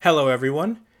Hello,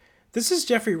 everyone. This is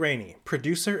Jeffrey Rainey,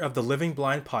 producer of the Living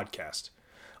Blind podcast.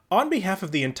 On behalf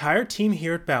of the entire team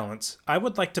here at Balance, I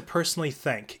would like to personally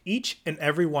thank each and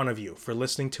every one of you for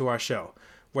listening to our show.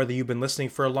 Whether you've been listening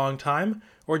for a long time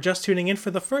or just tuning in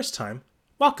for the first time,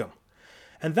 welcome.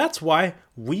 And that's why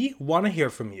we want to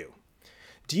hear from you.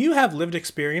 Do you have lived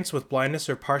experience with blindness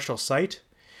or partial sight?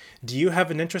 Do you have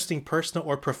an interesting personal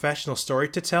or professional story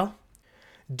to tell?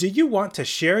 Do you want to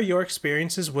share your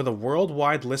experiences with a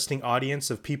worldwide listening audience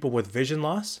of people with vision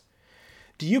loss?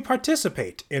 Do you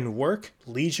participate in work,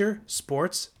 leisure,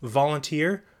 sports,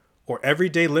 volunteer, or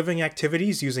everyday living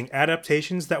activities using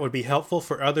adaptations that would be helpful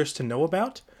for others to know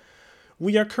about?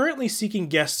 We are currently seeking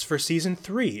guests for Season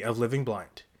 3 of Living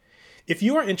Blind. If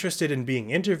you are interested in being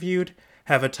interviewed,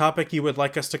 have a topic you would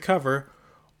like us to cover,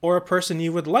 or a person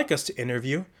you would like us to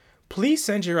interview, please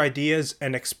send your ideas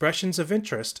and expressions of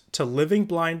interest to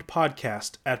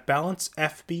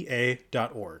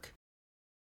livingblindpodcast@balancefba.org.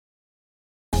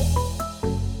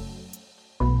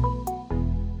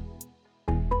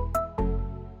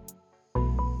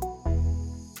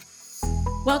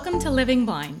 Welcome to Living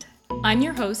Blind. I'm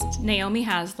your host, Naomi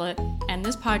Haslett, and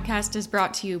this podcast is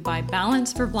brought to you by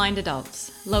Balance for Blind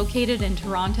Adults, located in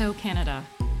Toronto, Canada.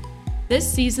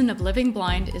 This season of Living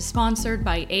Blind is sponsored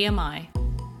by AMI.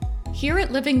 Here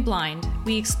at Living Blind,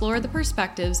 we explore the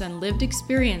perspectives and lived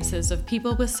experiences of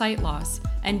people with sight loss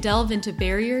and delve into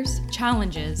barriers,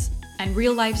 challenges, and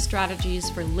real-life strategies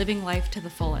for living life to the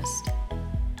fullest.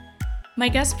 My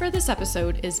guest for this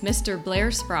episode is Mr.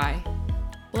 Blair Spry.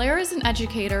 Blair is an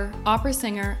educator, opera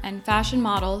singer, and fashion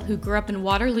model who grew up in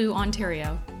Waterloo,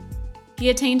 Ontario. He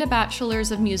attained a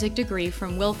Bachelor's of Music degree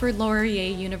from Wilfrid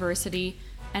Laurier University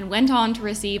and went on to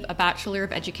receive a Bachelor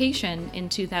of Education in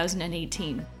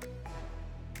 2018.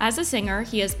 As a singer,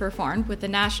 he has performed with the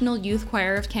National Youth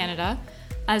Choir of Canada,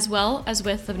 as well as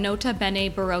with the Nota Bene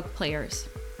Baroque Players.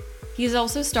 He has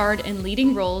also starred in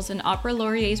leading roles in Opera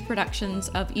Laurier's productions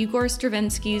of Igor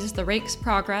Stravinsky's The Rake's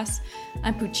Progress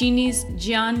and Puccini's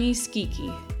Gianni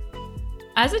Schicchi.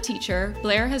 As a teacher,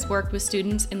 Blair has worked with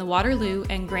students in the Waterloo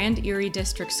and Grand Erie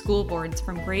District school boards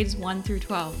from grades 1 through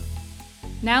 12.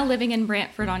 Now living in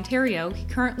Brantford, Ontario, he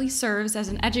currently serves as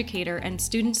an educator and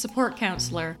student support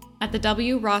counselor at the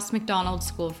W. Ross Macdonald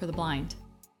School for the Blind.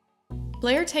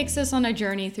 Blair takes us on a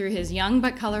journey through his young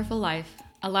but colorful life,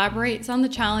 elaborates on the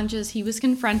challenges he was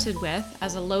confronted with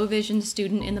as a low-vision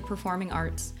student in the performing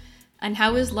arts, and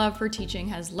how his love for teaching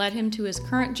has led him to his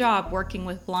current job working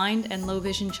with blind and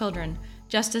low-vision children,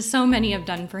 just as so many have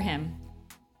done for him.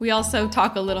 We also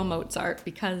talk a little Mozart,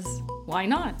 because why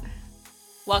not?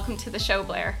 Welcome to the show,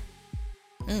 Blair.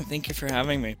 Oh, thank you for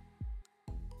having me.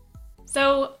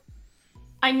 So,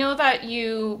 I know that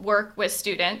you work with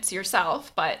students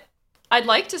yourself, but I'd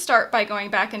like to start by going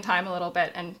back in time a little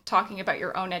bit and talking about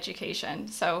your own education.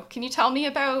 So, can you tell me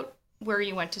about where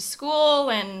you went to school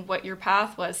and what your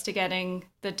path was to getting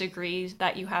the degree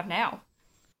that you have now?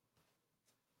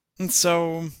 And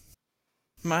so,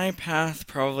 my path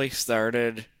probably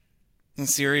started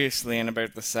seriously in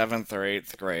about the 7th or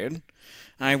 8th grade.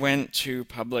 I went to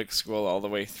public school all the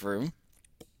way through,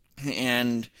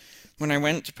 and when I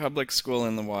went to public school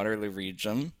in the Waterloo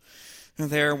region,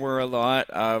 there were a lot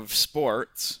of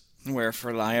sports where,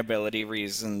 for liability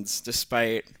reasons,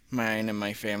 despite mine and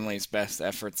my family's best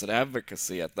efforts at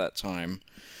advocacy at that time,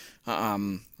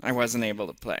 I wasn't able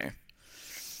to play.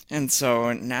 And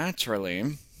so,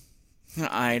 naturally,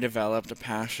 I developed a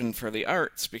passion for the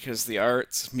arts, because the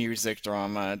arts, music,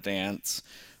 drama, dance,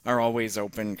 are always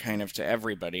open kind of to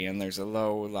everybody, and there's a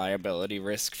low liability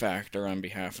risk factor on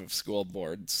behalf of school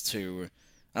boards to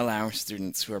allow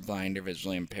students who are blind or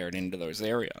visually impaired into those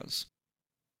areas.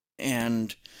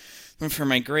 And for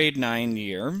my grade 9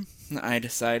 year, I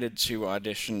decided to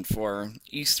audition for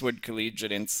Eastwood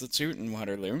Collegiate Institute in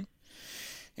Waterloo,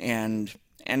 and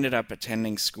ended up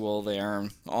attending school there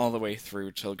all the way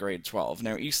through till grade 12.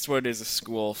 Now, Eastwood is a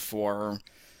school for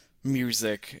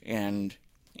music and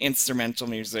instrumental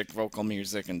music, vocal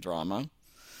music, and drama.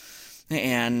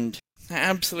 And I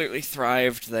absolutely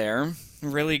thrived there.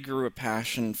 Really grew a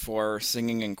passion for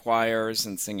singing in choirs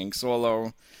and singing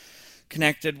solo.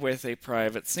 Connected with a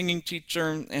private singing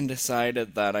teacher and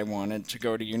decided that I wanted to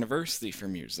go to university for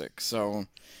music. So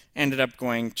ended up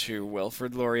going to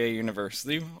Wilfrid Laurier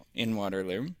University in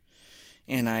Waterloo.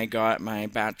 And I got my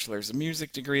Bachelor's of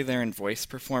Music degree there in voice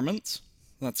performance.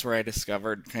 That's where I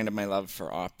discovered kind of my love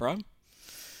for opera.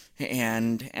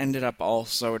 And ended up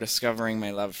also discovering my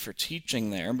love for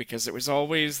teaching there, because it was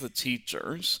always the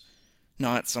teachers,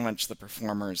 not so much the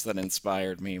performers, that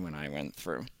inspired me when I went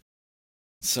through.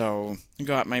 So,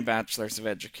 got my Bachelor's of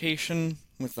Education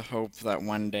with the hope that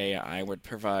one day I would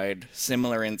provide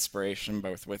similar inspiration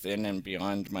both within and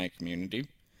beyond my community.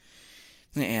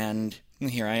 And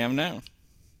here I am now.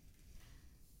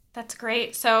 That's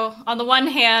great. So, on the one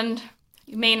hand,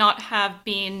 you may not have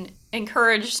been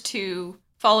encouraged to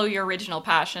follow your original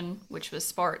passion, which was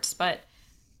sports, but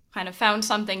kind of found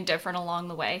something different along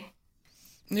the way.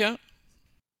 Yeah.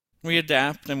 We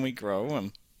adapt and we grow,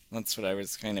 and that's what I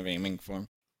was kind of aiming for.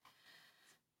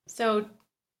 So,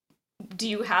 do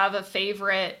you have a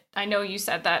favorite? I know you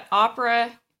said that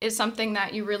opera is something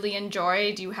that you really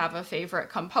enjoy. Do you have a favorite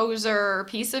composer or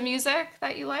piece of music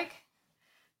that you like?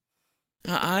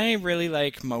 I really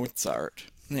like Mozart,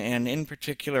 and in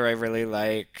particular, I really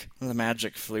like the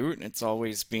Magic Flute. It's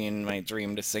always been my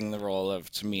dream to sing the role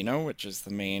of Tamino, which is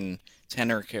the main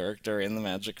tenor character in the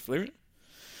Magic Flute.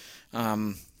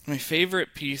 My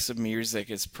favorite piece of music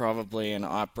is probably an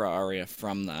opera aria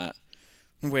from that,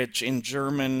 which in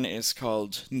German is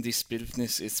called Das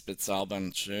Bildnis ist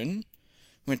bezaubernd schön,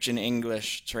 which in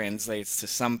English translates to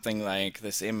something like,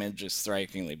 this image is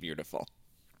strikingly beautiful.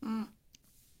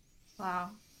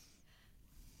 Wow.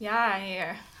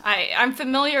 Yeah, I'm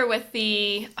familiar with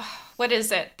the, what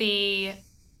is it? The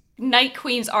Night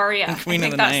Queen's aria. I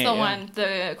think that's the one,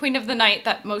 the Queen of the Night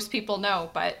that most people know,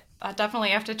 but I definitely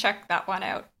have to check that one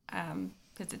out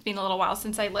because it's been a little while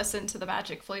since I listened to the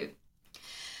Magic Flute.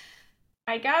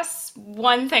 I guess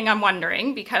one thing I'm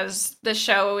wondering, because the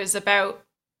show is about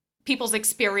people's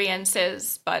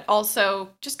experiences, but also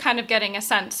just kind of getting a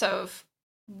sense of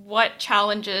what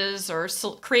challenges or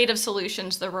creative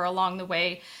solutions there were along the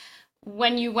way.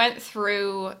 When you went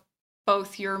through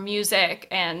both your music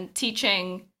and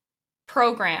teaching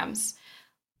programs,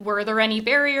 were there any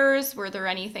barriers? Were there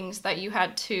any things that you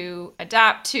had to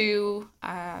adapt to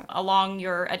along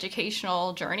your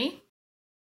educational journey?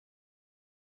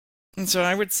 And so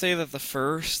I would say that the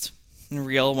first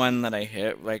real one that I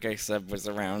hit, like I said, was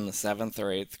around the 7th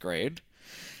or 8th grade.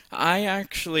 I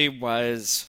actually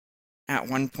was, at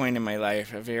one point in my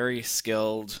life, a very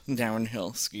skilled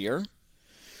downhill skier.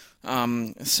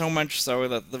 So much so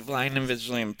that the Blind and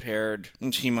Visually Impaired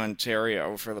Team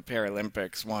Ontario for the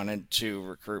Paralympics wanted to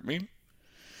recruit me.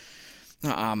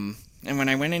 And when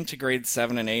I went into grade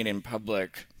 7 and 8 in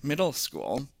public middle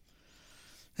school,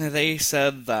 they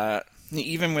said that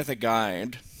even with a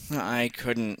guide, I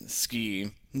couldn't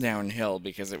ski downhill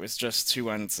because it was just too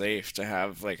unsafe to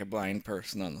have like a blind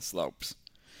person on the slopes.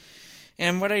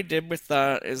 And what I did with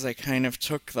that is I kind of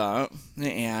took that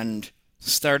and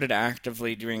started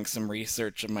actively doing some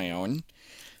research of my own.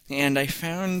 And I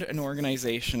found an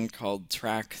organization called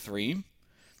Track 3,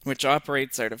 which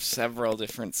operates out of several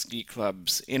different ski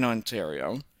clubs in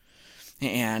Ontario.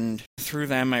 And through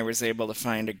them, I was able to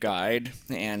find a guide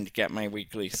and get my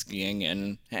weekly skiing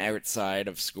in outside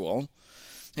of school.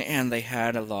 And they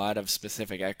had a lot of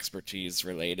specific expertise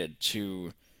related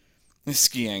to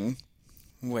skiing,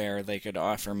 where they could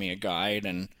offer me a guide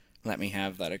and let me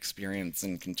have that experience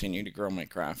and continue to grow my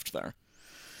craft there.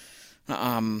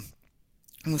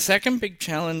 The second big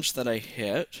challenge that I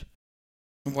hit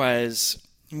was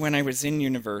when I was in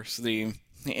university,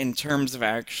 in terms of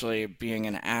actually being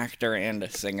an actor and a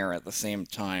singer at the same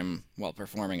time while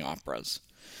performing operas.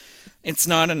 It's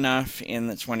not enough in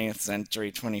the 20th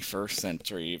century, 21st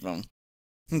century even,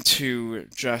 to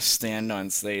just stand on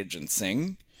stage and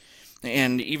sing.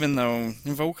 And even though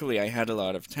vocally I had a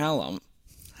lot of talent,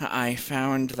 I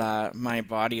found that my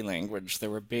body language,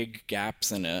 there were big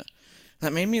gaps in it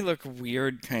that made me look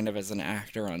weird kind of as an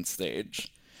actor on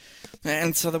stage.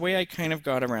 And so the way I kind of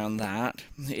got around that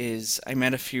is I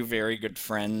met a few very good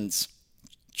friends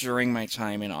during my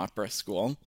time in opera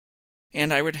school,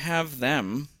 and I would have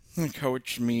them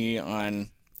coach me on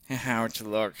how to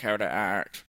look, how to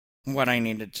act, what I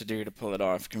needed to do to pull it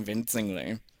off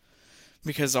convincingly.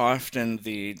 Because often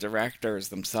the directors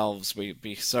themselves would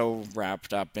be so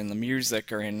wrapped up in the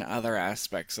music or in other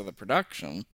aspects of the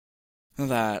production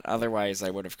that otherwise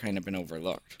I would have kind of been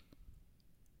overlooked.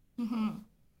 Mm-hmm.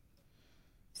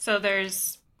 So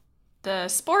there's the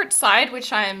sports side,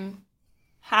 which I'm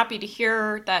happy to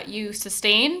hear that you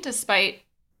sustain despite,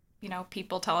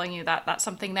 people telling you that that's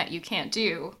something that you can't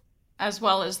do, as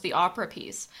well as the opera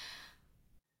piece.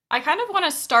 I kind of want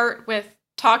to start with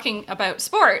talking about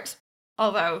sports,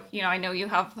 although, I know you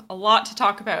have a lot to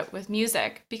talk about with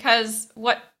music, because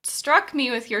what struck me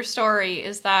with your story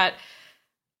is that,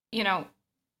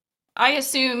 I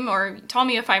assume, or tell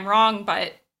me if I'm wrong,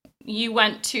 but you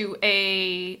went to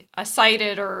a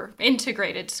sited or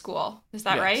integrated school. Is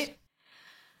that right?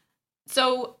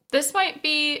 So this might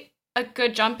be a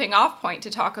good jumping off point to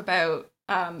talk about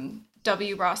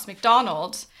W. Ross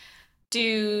Macdonald.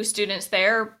 Do students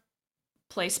there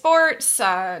play sports?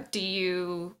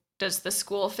 Does the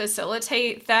school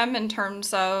facilitate them in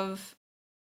terms of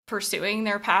pursuing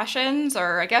their passions?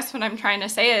 Or I guess what I'm trying to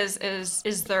say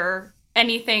is there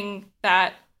anything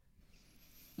that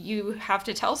you have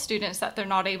to tell students that they're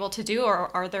not able to do,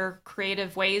 or are there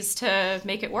creative ways to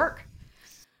make it work?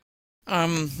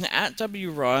 At W.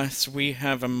 Ross, we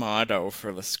have a motto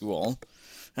for the school,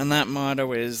 and that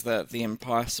motto is that the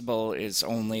impossible is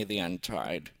only the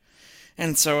untried.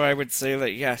 And so I would say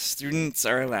that yes, students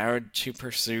are allowed to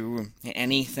pursue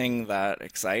anything that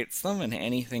excites them and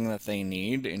anything that they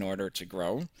need in order to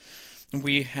grow.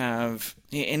 We have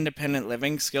independent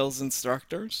living skills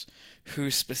instructors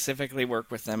who specifically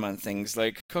work with them on things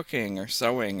like cooking or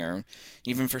sewing, or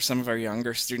even for some of our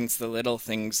younger students, the little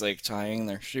things like tying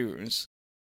their shoes.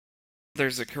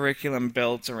 There's a curriculum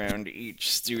built around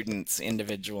each student's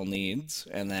individual needs,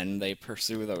 and then they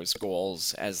pursue those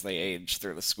goals as they age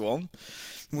through the school.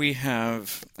 We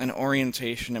have an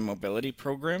orientation and mobility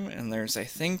program, and there's, I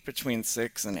think, between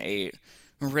 6 and 8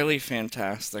 really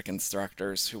fantastic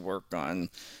instructors who work on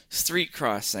street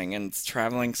crossing and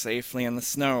traveling safely in the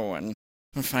snow and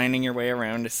finding your way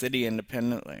around a city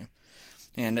independently.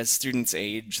 And as students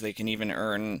age, they can even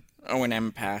earn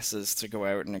O&M passes to go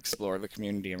out and explore the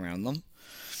community around them.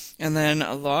 And then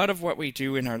a lot of what we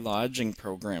do in our lodging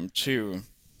program, too,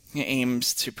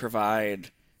 aims to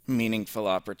provide meaningful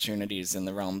opportunities in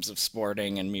the realms of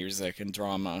sporting and music and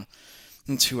drama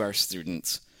to our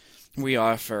students.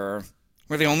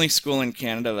 We're the only school in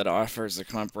Canada that offers a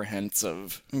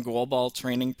comprehensive goalball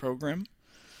training program.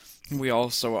 We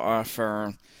also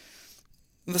offer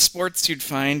the sports you'd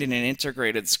find in an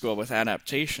integrated school with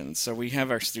adaptations. So we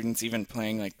have our students even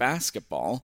playing like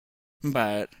basketball,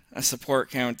 but a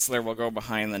support counselor will go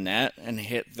behind the net and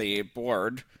hit the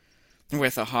board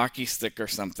with a hockey stick or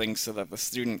something so that the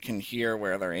student can hear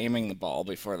where they're aiming the ball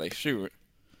before they shoot.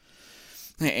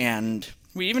 And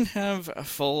we even have a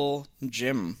full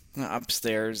gym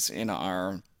upstairs in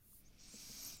our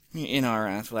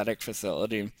athletic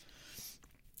facility.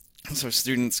 So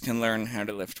students can learn how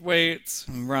to lift weights,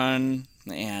 run,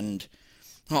 and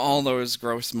all those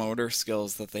gross motor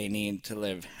skills that they need to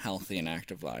live healthy and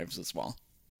active lives as well.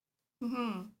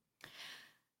 Mm-hmm.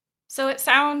 So it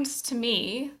sounds to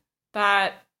me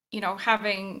that,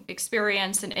 having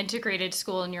experienced an integrated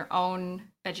school in your own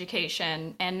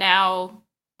education and now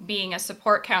being a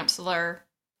support counselor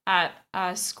at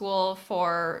a school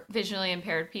for visually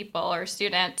impaired people or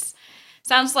students,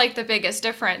 sounds like the biggest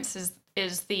difference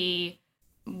is the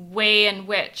way in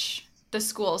which the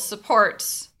school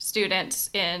supports students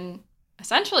in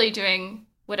essentially doing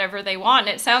whatever they want.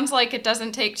 It sounds like it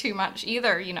doesn't take too much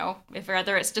either, if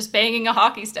whether it's just banging a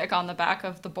hockey stick on the back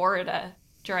of the board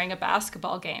during a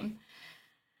basketball game.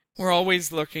 We're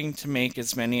always looking to make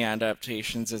as many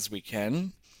adaptations as we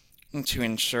can to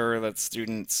ensure that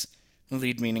students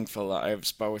lead meaningful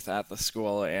lives both at the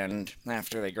school and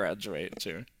after they graduate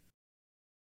too.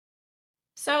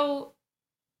 So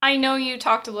I know you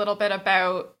talked a little bit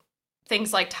about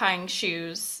things like tying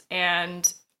shoes,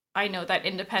 and I know that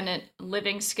independent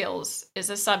living skills is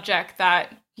a subject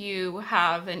that you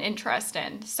have an interest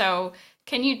in. So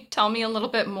can you tell me a little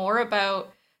bit more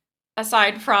about,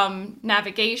 aside from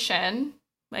navigation,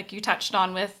 like you touched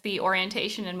on with the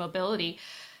orientation and mobility,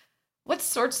 what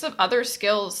sorts of other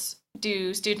skills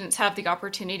do students have the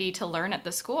opportunity to learn at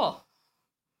the school?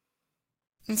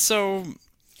 And so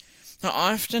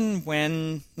often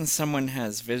when someone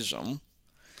has vision,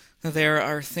 there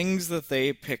are things that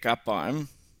they pick up on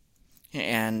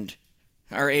and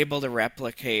are able to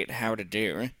replicate how to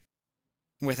do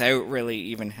without really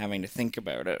even having to think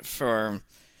about it. For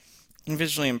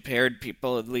visually impaired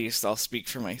people, at least, I'll speak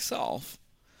for myself.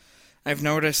 I've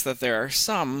noticed that there are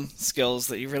some skills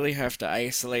that you really have to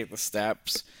isolate the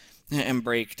steps and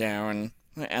break down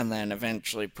and then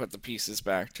eventually put the pieces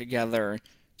back together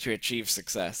to achieve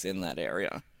success in that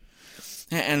area.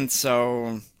 And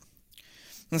so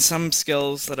some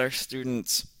skills that our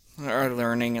students are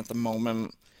learning at the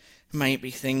moment might be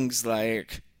things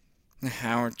like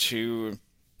how to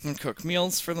cook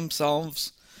meals for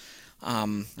themselves.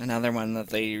 Another one that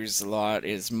they use a lot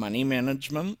is money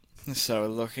management. So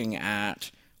looking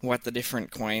at what the different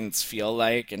coins feel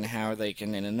like and how they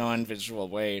can, in a non-visual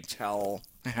way, tell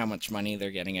how much money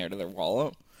they're getting out of their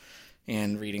wallet,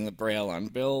 and reading the braille on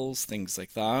bills, things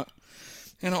like that.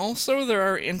 And also there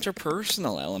are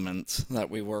interpersonal elements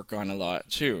that we work on a lot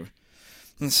too.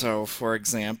 And so, for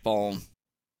example,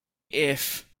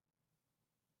 if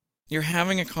you're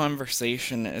having a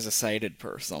conversation as a sighted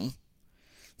person,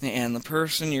 and the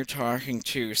person you're talking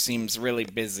to seems really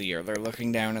busy or they're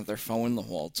looking down at their phone the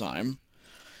whole time,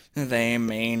 they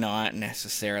may not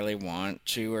necessarily want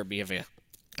to or be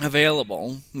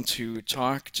available to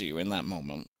talk to you in that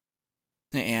moment.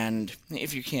 And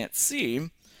if you can't see,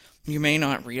 you may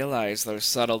not realize those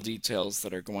subtle details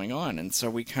that are going on. And so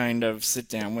we kind of sit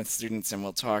down with students and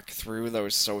we'll talk through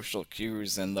those social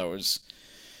cues and those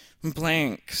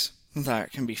blanks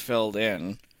that can be filled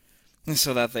in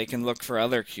so that they can look for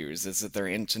other cues. Is it their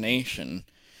intonation?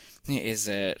 Is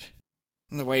it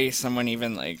the way someone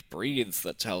even breathes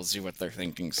that tells you what they're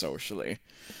thinking socially?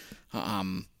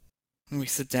 We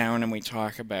sit down and we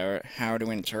talk about how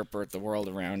to interpret the world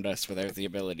around us without the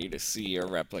ability to see or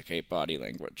replicate body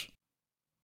language.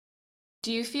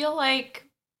 Do you feel like,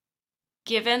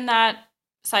 given that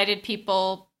sighted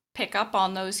people pick up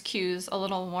on those cues a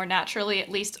little more naturally,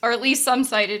 at least some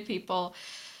sighted people,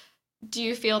 do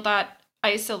you feel that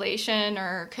isolation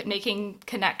or making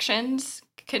connections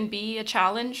can be a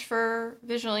challenge for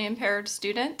visually impaired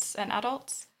students and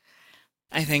adults?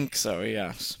 I think so,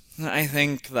 yes. I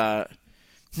think that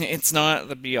it's not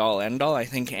the be-all, end-all. I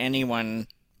think anyone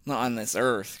on this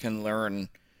earth can learn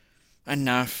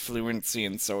enough fluency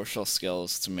in social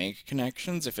skills to make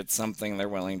connections if it's something they're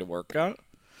willing to work at.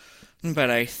 But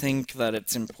I think that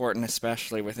it's important,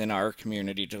 especially within our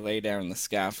community, to lay down the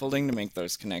scaffolding to make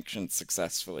those connections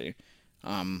successfully.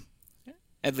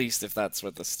 At least if that's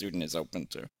what the student is open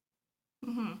to.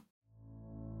 Mm-hmm.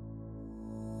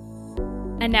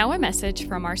 And now a message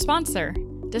from our sponsor.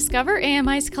 Discover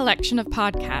AMI's collection of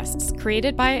podcasts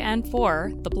created by and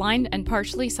for the blind and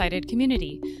partially sighted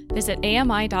community. Visit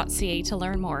ami.ca to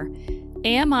learn more.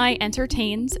 AMI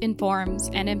entertains, informs,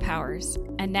 and empowers.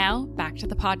 And now, back to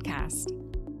the podcast.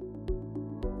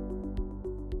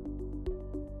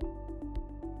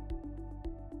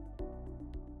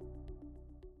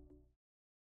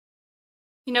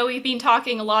 We've been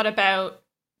talking a lot about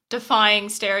defying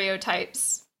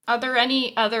stereotypes. Are there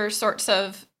any other sorts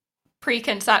of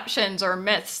preconceptions or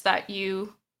myths that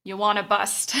you want to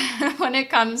bust when it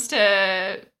comes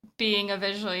to being a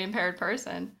visually impaired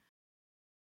person?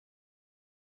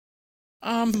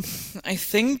 I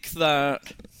think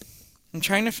that I'm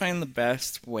trying to find the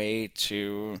best way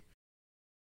to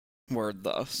word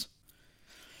this.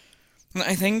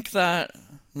 I think that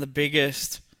the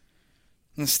biggest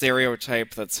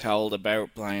stereotype that's held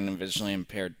about blind and visually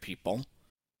impaired people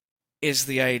is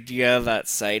the idea that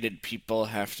sighted people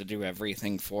have to do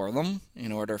everything for them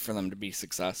in order for them to be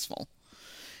successful.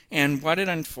 And what it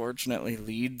unfortunately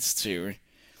leads to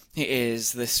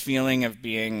is this feeling of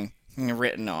being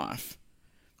written off.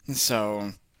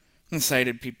 So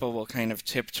sighted people will kind of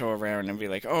tiptoe around and be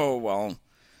like, oh, well,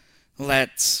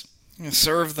 let's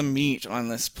serve the meat on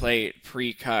this plate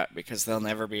pre-cut because they'll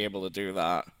never be able to do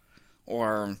that.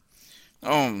 Or,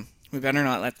 oh, we better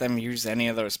not let them use any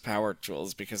of those power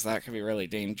tools because that could be really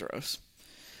dangerous.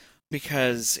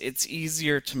 Because it's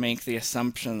easier to make the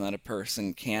assumption that a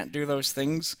person can't do those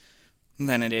things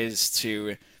than it is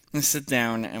to sit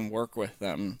down and work with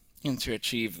them and to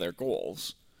achieve their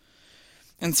goals.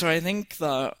 And so I think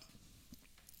that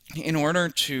in order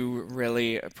to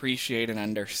really appreciate and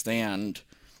understand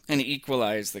and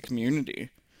equalize the community,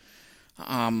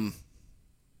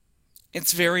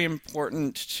 it's very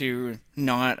important to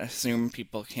not assume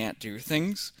people can't do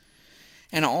things.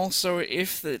 And also,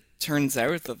 if it turns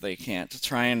out that they can't, to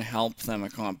try and help them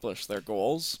accomplish their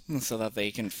goals so that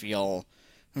they can feel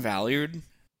valued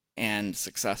and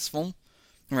successful,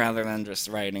 rather than just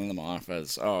writing them off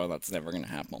as, oh, that's never going to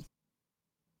happen.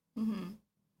 Mm-hmm.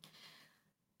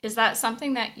 Is that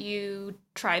something that you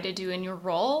try to do in your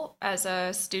role as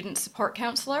a student support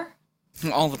counselor?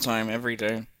 All the time, every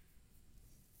day.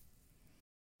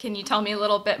 Can you tell me a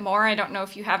little bit more? I don't know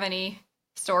if you have any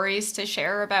stories to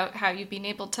share about how you've been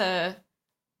able to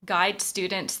guide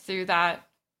students through that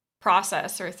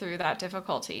process or through that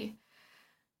difficulty.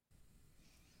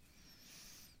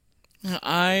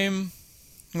 I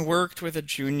worked with a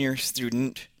junior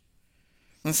student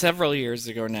several years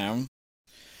ago now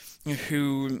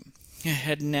who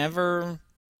had never,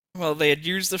 well, they had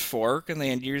used a fork and they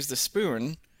had used a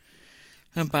spoon,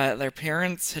 but their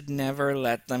parents had never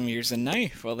let them use a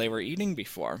knife while they were eating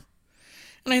before.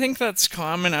 And I think that's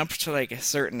common up to a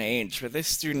certain age, but this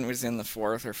student was in the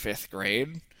 4th or 5th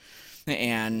grade,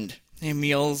 and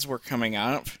meals were coming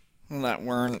up that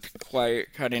weren't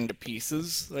quite cut into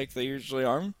pieces like they usually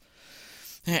are.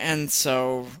 And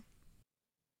so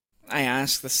I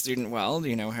asked the student, well, do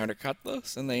you know how to cut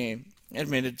this? And they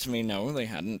admitted to me no, they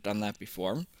hadn't done that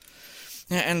before.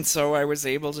 And so I was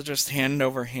able to just hand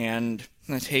over hand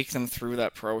take them through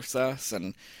that process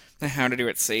and how to do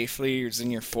it safely,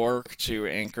 using your fork to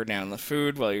anchor down the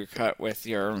food while you cut with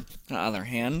your other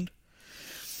hand.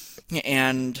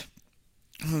 And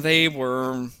they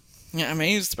were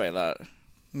amazed by that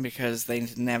because they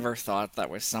never thought that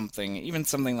was something, even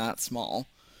something that small.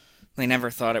 They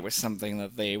never thought it was something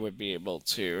that they would be able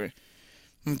to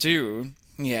do,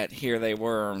 yet here they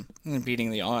were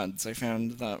beating the odds. I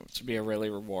found that to be a really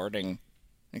rewarding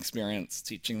experience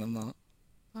teaching them that.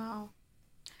 Wow.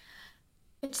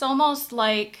 It's almost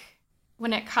like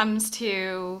when it comes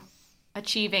to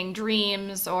achieving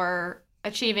dreams or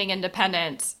achieving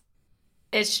independence,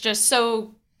 it's just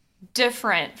so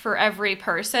different for every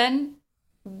person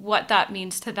what that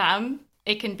means to them.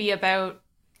 It can be about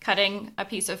cutting a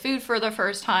piece of food for the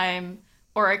first time,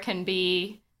 or it can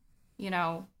be, you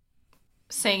know,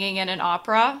 singing in an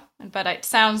opera. But it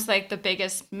sounds like the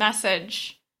biggest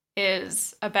message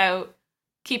is about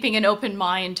keeping an open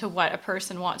mind to what a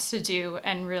person wants to do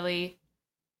and really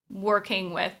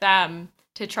working with them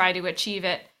to try to achieve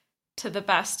it to the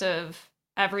best of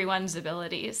everyone's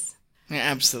abilities. Yeah,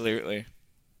 absolutely.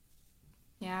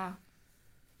 Yeah.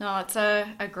 No, it's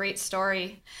a great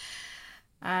story.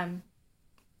 And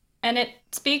it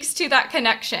speaks to that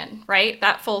connection, right?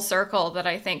 That full circle that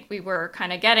I think we were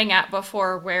kind of getting at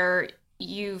before, where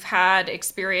you've had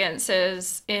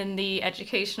experiences in the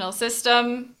educational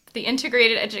system, the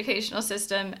integrated educational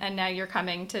system, and now you're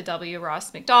coming to W.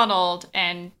 Ross Macdonald,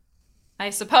 and I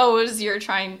suppose you're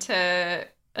trying to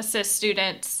assist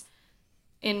students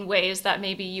in ways that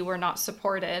maybe you were not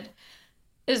supported.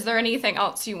 Is there anything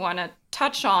else you want to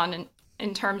touch on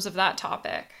in terms of that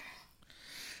topic?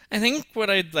 I think what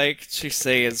I'd like to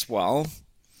say as well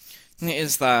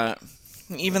is that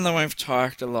even though I've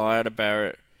talked a lot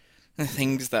about the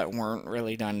things that weren't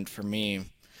really done for me,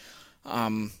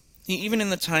 even in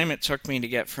the time it took me to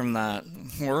get from that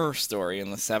horror story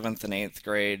in the 7th and 8th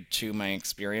grade to my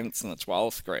experience in the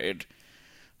 12th grade,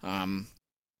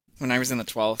 when I was in the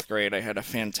 12th grade, I had a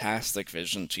fantastic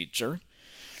vision teacher.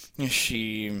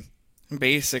 She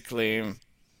basically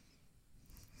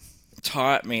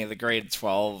taught me the grade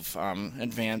 12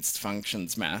 advanced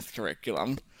functions math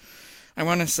curriculum. I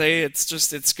want to say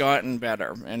it's gotten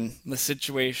better, and the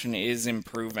situation is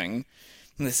improving.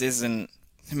 This isn't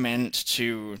meant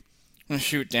to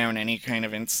shoot down any kind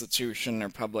of institution or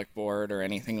public board or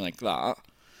anything like that.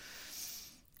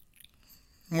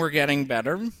 We're getting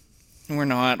better. We're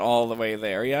not all the way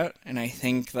there yet, and I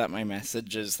think that my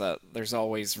message is that there's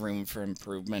always room for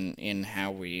improvement in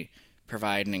how we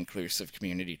provide an inclusive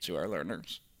community to our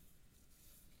learners.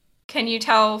 Can you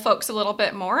tell folks a little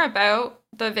bit more about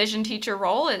the vision teacher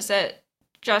role? Is it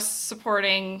just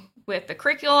supporting with the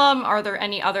curriculum? Are there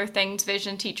any other things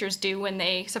vision teachers do when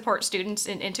they support students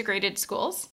in integrated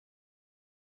schools?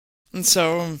 And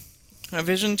so, a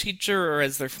vision teacher, or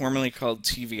as they're formally called,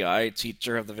 TVI,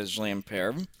 teacher of the visually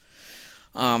impaired,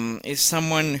 is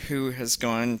someone who has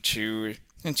gone to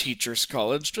a teacher's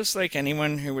college, just like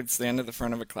anyone who would stand at the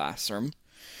front of a classroom,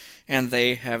 and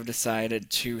they have decided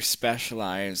to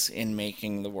specialize in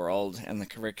making the world and the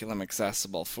curriculum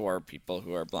accessible for people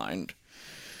who are blind.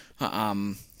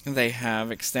 They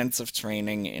have extensive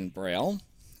training in Braille,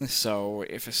 so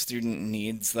if a student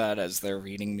needs that as their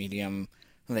reading medium,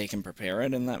 they can prepare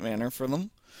it in that manner for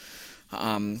them.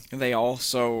 They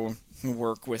also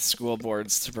work with school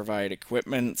boards to provide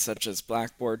equipment such as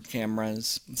blackboard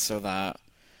cameras so that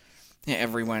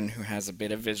everyone who has a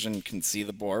bit of vision can see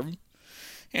the board.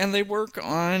 And they work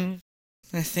on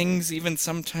things even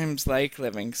sometimes like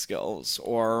living skills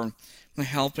or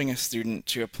helping a student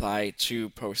to apply to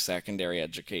post-secondary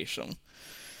education.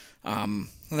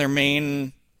 Their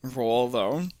main role,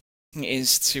 though,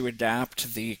 is to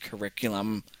adapt the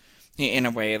curriculum in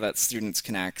a way that students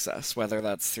can access, whether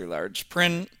that's through large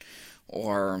print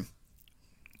or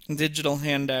digital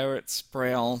handouts,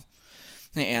 Braille,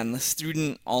 and the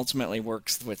student ultimately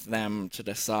works with them to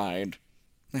decide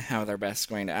how they're best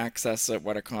going to access it,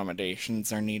 what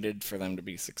accommodations are needed for them to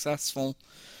be successful.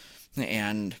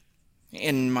 And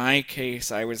in my case,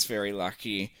 I was very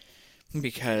lucky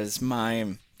because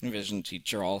my vision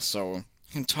teacher also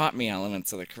taught me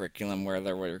elements of the curriculum where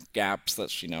there were gaps that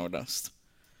she noticed.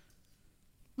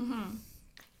 Mm-hmm.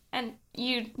 And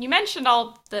you mentioned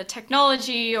all the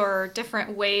technology or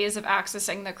different ways of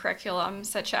accessing the curriculum,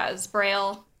 such as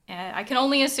Braille. And I can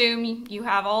only assume you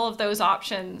have all of those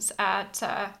options at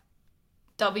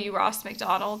W. Ross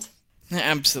Macdonald.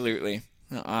 Absolutely.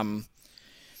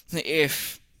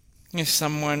 If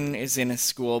someone is in a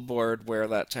school board where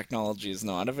that technology is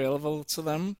not available to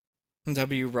them,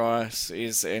 W. Ross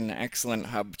is an excellent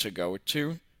hub to go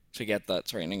to get that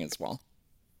training as well.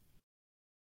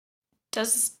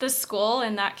 Does the school,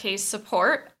 in that case,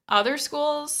 support other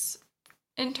schools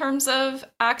in terms of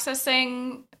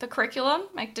accessing the curriculum?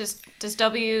 Like, does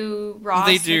W. Ross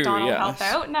They do, McDonald help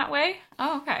yes. out in that way?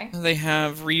 Oh, okay. They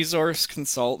have resource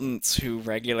consultants who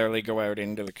regularly go out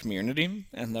into the community,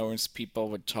 and those people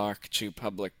would talk to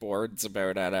public boards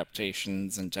about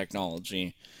adaptations and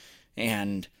technology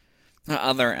and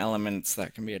other elements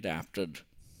that can be adapted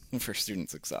for student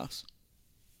success.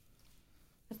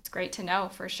 That's great to know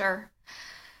for sure.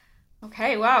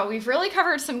 Okay, wow, we've really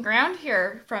covered some ground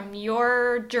here from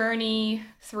your journey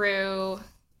through,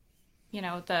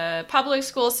 the public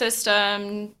school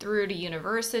system through to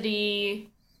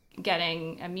university,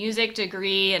 getting a music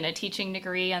degree and a teaching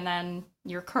degree, and then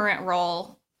your current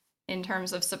role in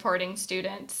terms of supporting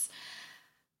students.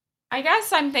 I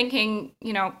guess I'm thinking,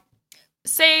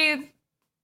 say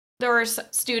there were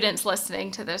students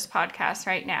listening to this podcast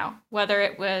right now, whether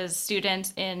it was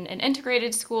students in an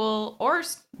integrated school or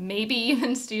maybe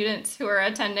even students who are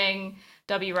attending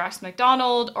W. Ross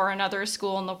McDonald or another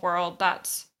school in the world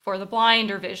that's for the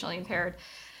blind or visually impaired.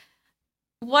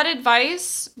 What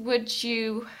advice would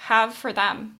you have for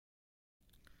them?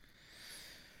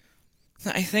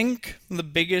 I think the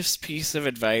biggest piece of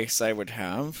advice I would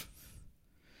have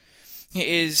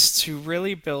is to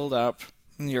really build up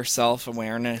your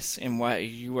self-awareness in what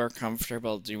you are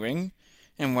comfortable doing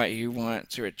and what you want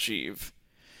to achieve.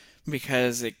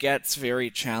 Because it gets very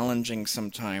challenging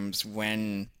sometimes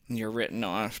when you're written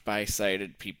off by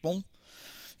sighted people.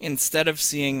 Instead of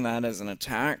seeing that as an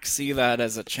attack, see that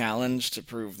as a challenge to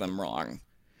prove them wrong.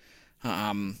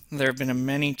 There have been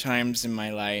many times in my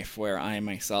life where I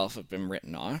myself have been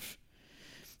written off,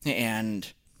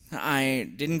 and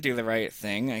I didn't do the right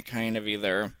thing. I kind of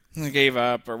either gave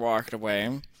up or walked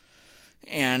away.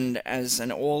 And as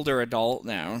an older adult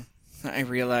now, I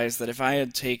realized that if I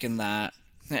had taken that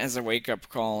as a wake-up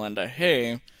call and a,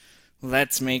 hey,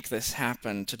 let's make this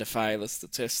happen to defy the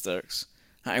statistics,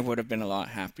 I would have been a lot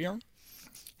happier.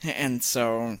 And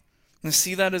so,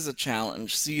 see that as a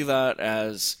challenge. See that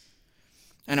as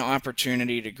an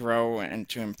opportunity to grow and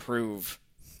to improve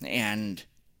and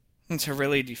to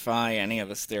really defy any of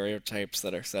the stereotypes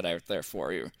that are set out there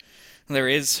for you. There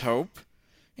is hope,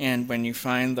 and when you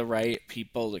find the right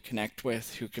people to connect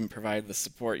with who can provide the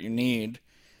support you need,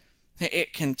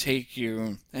 it can take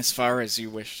you as far as you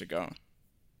wish to go.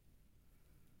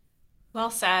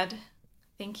 Well said.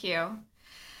 Thank you.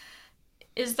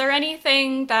 Is there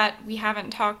anything that we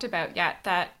haven't talked about yet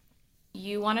that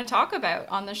you want to talk about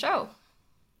on the show?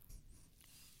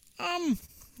 I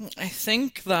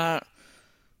think that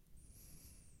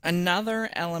another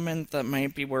element that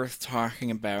might be worth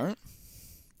talking about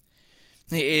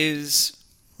is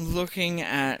looking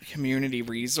at community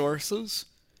resources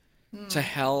to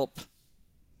help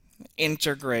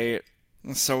integrate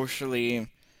socially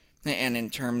and in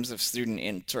terms of student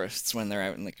interests when they're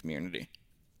out in the community.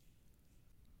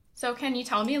 So can you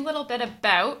tell me a little bit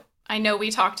about, I know we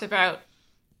talked about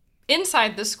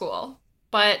inside the school,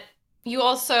 but you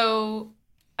also,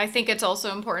 I think it's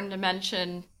also important to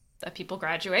mention that people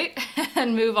graduate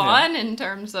and move on in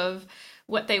terms of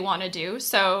what they want to do.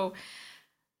 So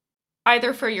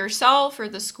either for yourself or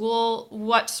the school,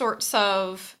 what sorts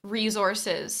of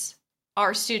resources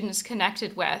are students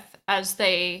connected with as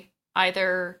they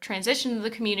either transition to the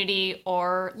community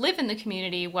or live in the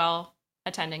community while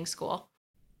attending school?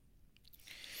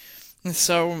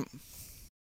 So,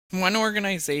 one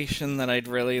organization that I'd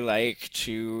really like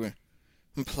to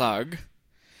plug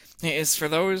is for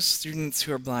those students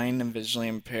who are blind and visually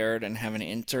impaired and have an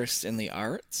interest in the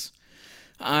arts.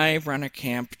 I run a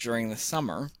camp during the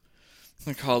summer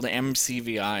called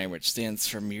MCVI, which stands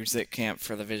for Music Camp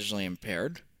for the Visually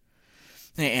Impaired.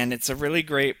 And it's a really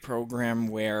great program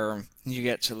where you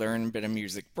get to learn a bit of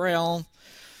music braille.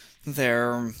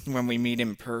 There, when we meet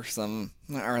in person,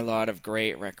 are a lot of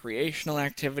great recreational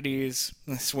activities,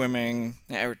 swimming,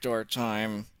 outdoor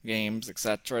time, games,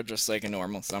 etc., just like a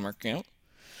normal summer camp.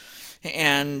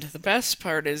 And the best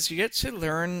part is you get to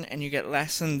learn and you get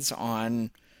lessons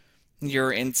on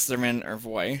your instrument or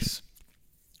voice,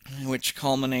 which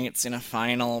culminates in a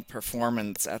final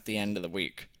performance at the end of the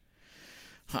week.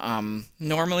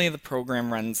 Normally the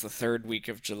program runs the third week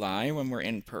of July when we're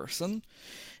in person,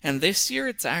 and this year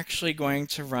it's actually going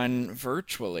to run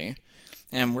virtually,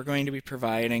 and we're going to be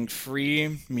providing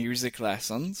free music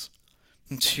lessons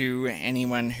to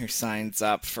anyone who signs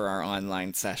up for our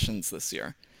online sessions this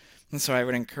year. And so I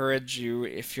would encourage you,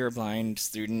 if you're a blind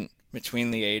student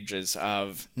between the ages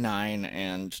of 9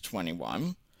 and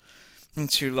 21,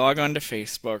 to log on to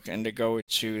Facebook and to go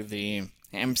to the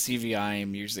MCVI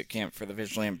Music Camp for the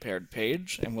Visually Impaired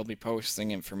page, and we'll be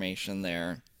posting information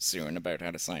there soon about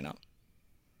how to sign up.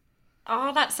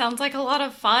 Oh, that sounds like a lot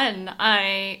of fun.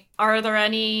 Are there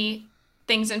any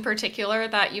things in particular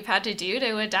that you've had to do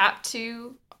to adapt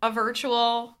to a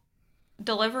virtual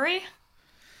delivery?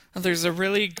 There's a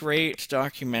really great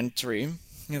documentary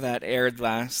that aired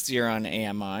last year on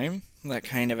AMI that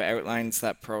kind of outlines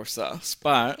that process.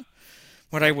 But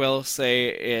what I will say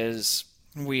is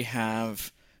we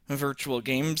have virtual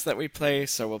games that we play,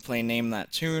 so we'll play Name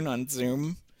That Tune on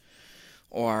Zoom.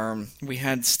 Or we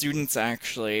had students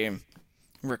actually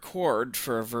record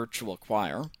for a virtual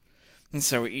choir. And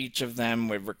so each of them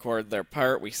would record their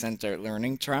part. We sent out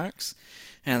learning tracks.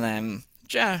 And then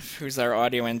Jeff, who's our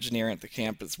audio engineer at the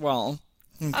camp as well,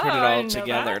 put it all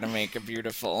together to make a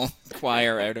beautiful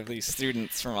choir out of these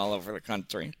students from all over the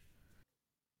country.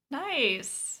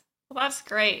 Nice. Well, that's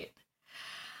great.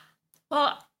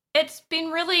 Well, it's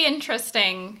been really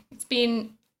interesting. It's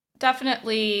been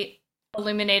definitely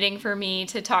illuminating for me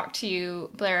to talk to you,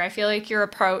 Blair. I feel like your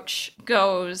approach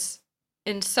goes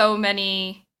in so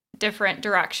many different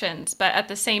directions, but at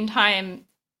the same time,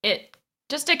 it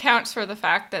just accounts for the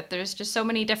fact that there's just so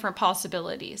many different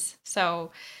possibilities.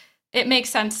 So it makes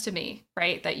sense to me,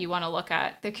 right? That you want to look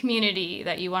at the community,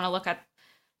 that you want to look at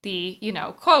the,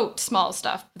 quote, small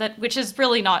stuff, which is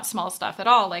really not small stuff at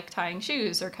all, like tying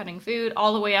shoes or cutting food,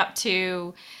 all the way up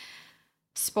to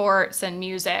sports and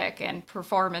music and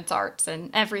performance arts and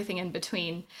everything in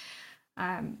between.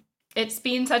 It's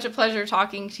been such a pleasure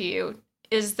talking to you.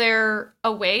 Is there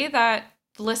a way that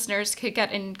listeners could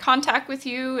get in contact with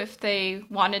you if they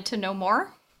wanted to know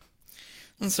more?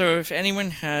 And so if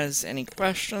anyone has any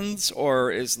questions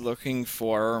or is looking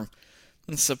for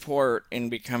support in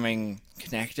becoming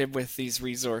connected with these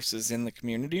resources in the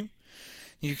community,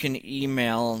 you can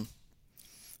email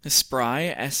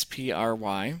Spry,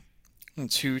 S-P-R-Y,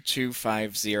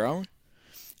 2250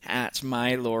 at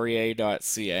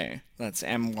mylaurier.ca. That's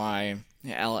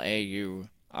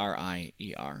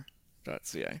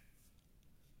MYLAURIER.ca.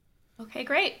 Okay,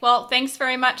 great. Well, thanks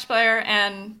very much, Blair,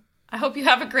 and I hope you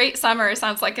have a great summer. It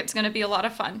sounds like it's going to be a lot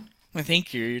of fun. Well,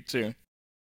 thank you. You too.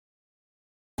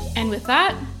 And with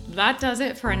that does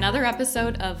it for another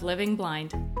episode of Living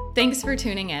Blind. Thanks for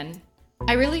tuning in.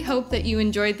 I really hope that you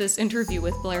enjoyed this interview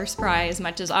with Blair Spry as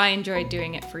much as I enjoyed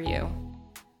doing it for you.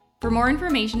 For more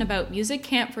information about Music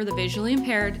Camp for the Visually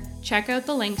Impaired, check out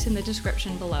the links in the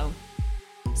description below.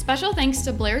 Special thanks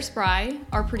to Blair Spry,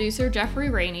 our producer Jeffrey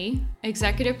Rainey,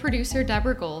 executive producer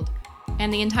Deborah Gold,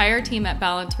 and the entire team at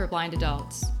Balance for Blind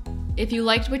Adults. If you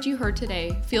liked what you heard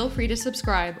today, feel free to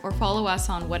subscribe or follow us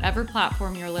on whatever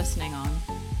platform you're listening on.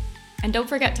 And don't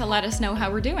forget to let us know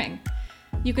how we're doing.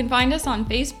 You can find us on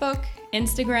Facebook,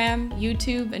 Instagram,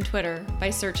 YouTube, and Twitter by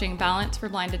searching Balance for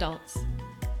Blind Adults.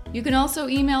 You can also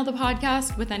email the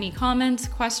podcast with any comments,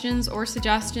 questions, or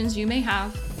suggestions you may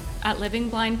have at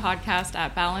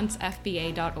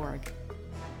livingblindpodcast@balancefba.org.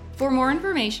 For more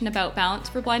information about Balance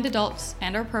for Blind Adults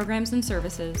and our programs and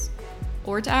services,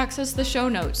 or to access the show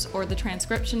notes or the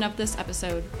transcription of this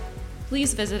episode,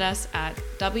 please visit us at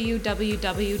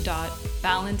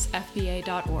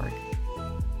www.balancefba.org.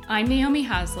 I'm Naomi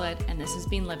Hazlitt, and this has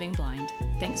been Living Blind.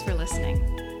 Thanks for listening.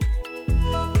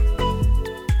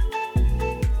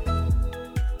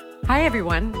 Hi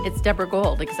everyone, it's Deborah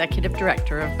Gold, Executive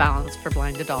Director of Balance for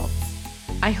Blind Adults.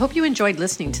 I hope you enjoyed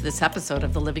listening to this episode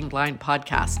of the Living Blind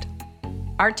podcast.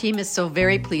 Our team is so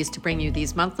very pleased to bring you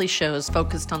these monthly shows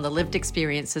focused on the lived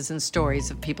experiences and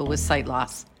stories of people with sight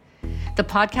loss. The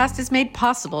podcast is made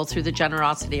possible through the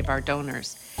generosity of our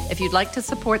donors. If you'd like to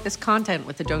support this content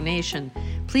with a donation,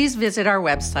 please visit our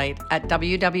website at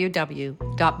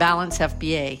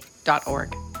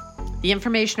www.balancefba.org. The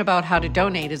information about how to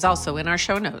donate is also in our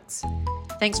show notes.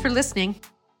 Thanks for listening.